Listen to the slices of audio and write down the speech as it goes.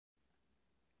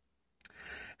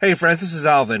Hey friends, this is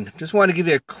Alvin. Just want to give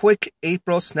you a quick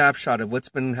April snapshot of what's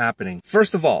been happening.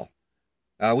 First of all,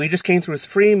 we just came through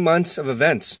 3 months of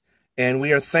events, and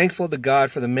we are thankful to God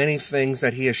for the many things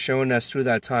that He has shown us through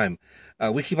that time.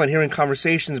 We keep on hearing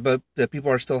conversations that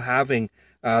people are still having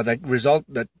that result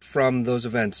from those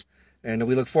events, and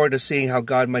we look forward to seeing how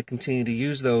God might continue to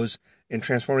use those in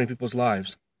transforming people's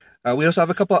lives. We also have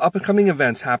a couple of up-and-coming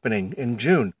events happening in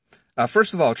June.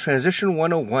 First of all, Transition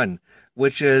 101,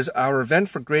 which is our event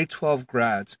for grade 12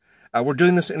 grads. We're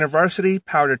doing this InterVarsity,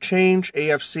 Power to Change,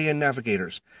 AFC, and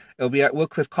Navigators. It'll be at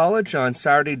Wycliffe College on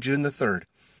Saturday, June the 3rd.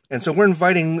 And so we're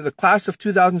inviting the class of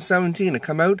 2017 to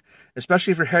come out,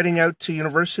 especially if you're heading out to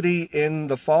university in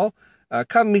the fall.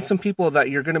 Come meet some people that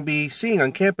you're going to be seeing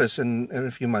on campus in a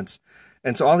few months.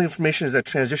 And so all the information is at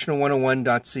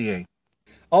transition101.ca.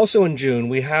 Also in June,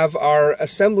 we have our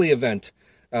assembly event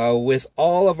with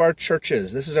all of our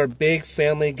churches. This is our big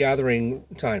family gathering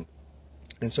time.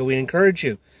 And so we encourage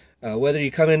you, whether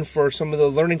you come in for some of the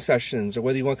learning sessions or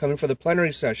whether you want to come in for the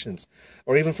plenary sessions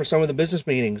or even for some of the business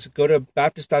meetings, go to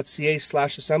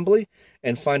baptist.ca/assembly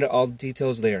and find out all the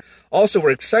details there. Also,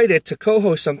 we're excited to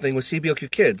co-host something with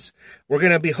cboq Kids. We're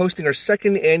going to be hosting our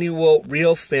second annual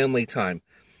Real Family Time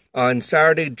on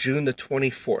Saturday, June the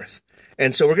 24th.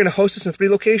 And so we're going to host this in 3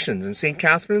 locations, in St.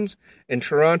 Catharines, in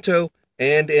Toronto,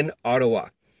 and in Ottawa.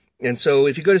 And so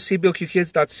if you go to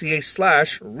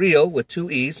cboqkids.ca/real with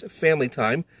 2 E's, family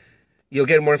time, you'll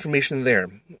get more information there.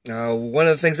 One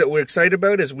of the things that we're excited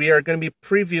about is we are going to be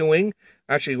we're going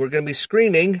to be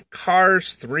screening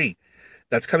Cars 3.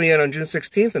 That's coming out on June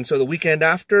 16th. And so the weekend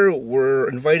after, we're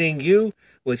inviting you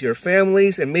with your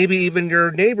families and maybe even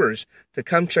your neighbors to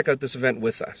come check out this event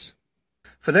with us.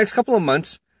 For the next couple of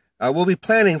months, we'll be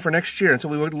planning for next year, and so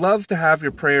we would love to have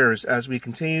your prayers as we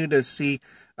continue to see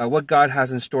what God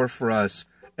has in store for us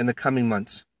in the coming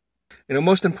months.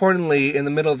 Most importantly, in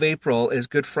the middle of April is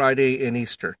Good Friday and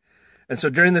Easter. And so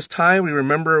during this time, we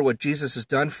remember what Jesus has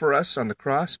done for us on the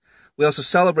cross. We also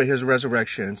celebrate His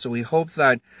resurrection. And so we hope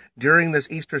that during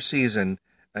this Easter season,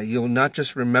 you'll not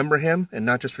just remember Him and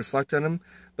not just reflect on Him,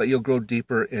 but you'll grow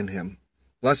deeper in Him.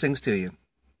 Blessings to you.